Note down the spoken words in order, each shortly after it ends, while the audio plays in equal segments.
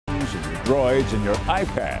and your Droids and your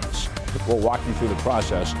iPads. We'll walk you through the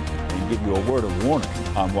process and give you a word of warning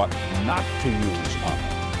on what not to use on them.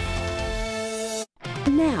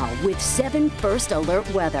 Now with 7 First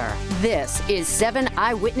Alert weather. This is 7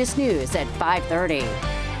 Eyewitness News at 5:30.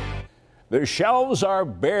 The shelves are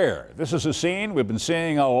bare. This is a scene we've been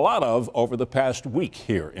seeing a lot of over the past week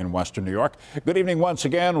here in Western New York. Good evening once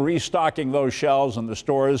again. Restocking those shelves in the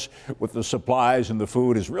stores with the supplies and the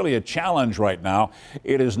food is really a challenge right now.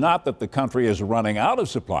 It is not that the country is running out of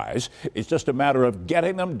supplies. It's just a matter of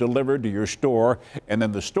getting them delivered to your store and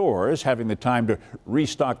then the stores having the time to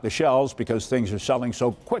restock the shelves because things are selling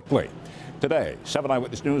so quickly. Today, 7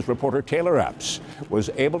 Eyewitness News reporter Taylor Epps was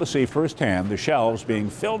able to see firsthand the shelves being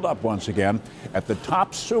filled up once again at the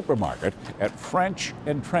Tops supermarket at French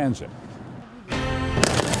and Transit.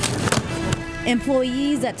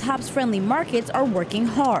 Employees at Tops Friendly Markets are working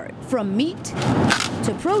hard, from meat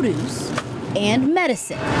to produce and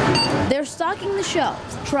medicine. They're stocking the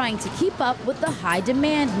shelves, trying to keep up with the high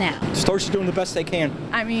demand now. Stores are doing the best they can.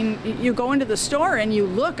 I mean, you go into the store and you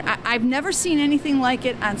look. I've never seen anything like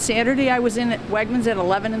it. On Saturday, I was in at Wegmans at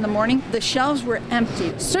 11 in the morning. The shelves were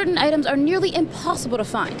empty. Certain items are nearly impossible to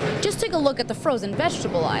find. Just take a look at the frozen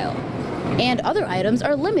vegetable aisle. And other items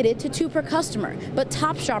are limited to 2 per customer. But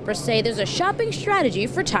top shoppers say there's a shopping strategy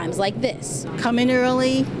for times like this. Come in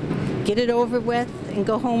early, get it over with, and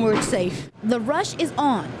go home where it's safe. The rush is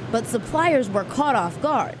on, but suppliers were caught off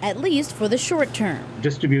guard, at least for the short term.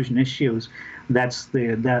 Distribution issues.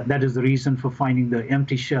 That is the reason for finding the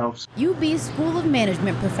empty shelves. UB School of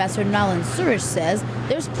Management professor Nalan Suresh says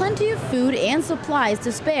there's plenty of food and supplies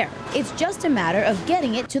to spare. It's just a matter of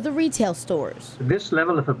getting it to the retail stores. This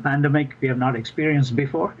level of a pandemic we have not experienced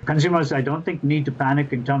before. Consumers, I don't think, need to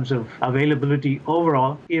panic in terms of availability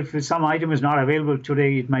overall. If some item is not available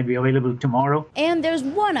today, it might be available tomorrow. And there's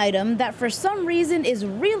one item that for some reason is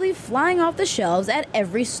really flying off the shelves at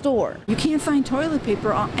every store. You can't find toilet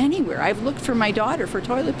paper anywhere. I've looked for my daughter for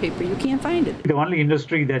toilet paper. You can't find it. The only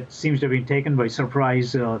industry that seems to have been taken by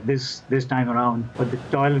surprise this time around, but the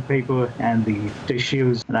toilet paper and the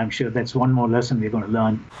tissues, and I'm sure that's one more lesson we're going to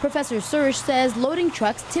learn. Professor Suresh says loading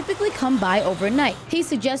trucks typically come by overnight. He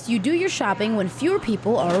suggests you do your shopping when fewer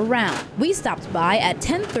people are around. We stopped by at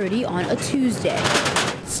 10:30 on a Tuesday.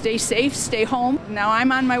 Stay safe, stay home. Now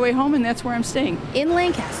I'm on my way home and that's where I'm staying. In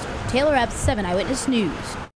Lancaster, Taylor Epps, 7 Eyewitness News.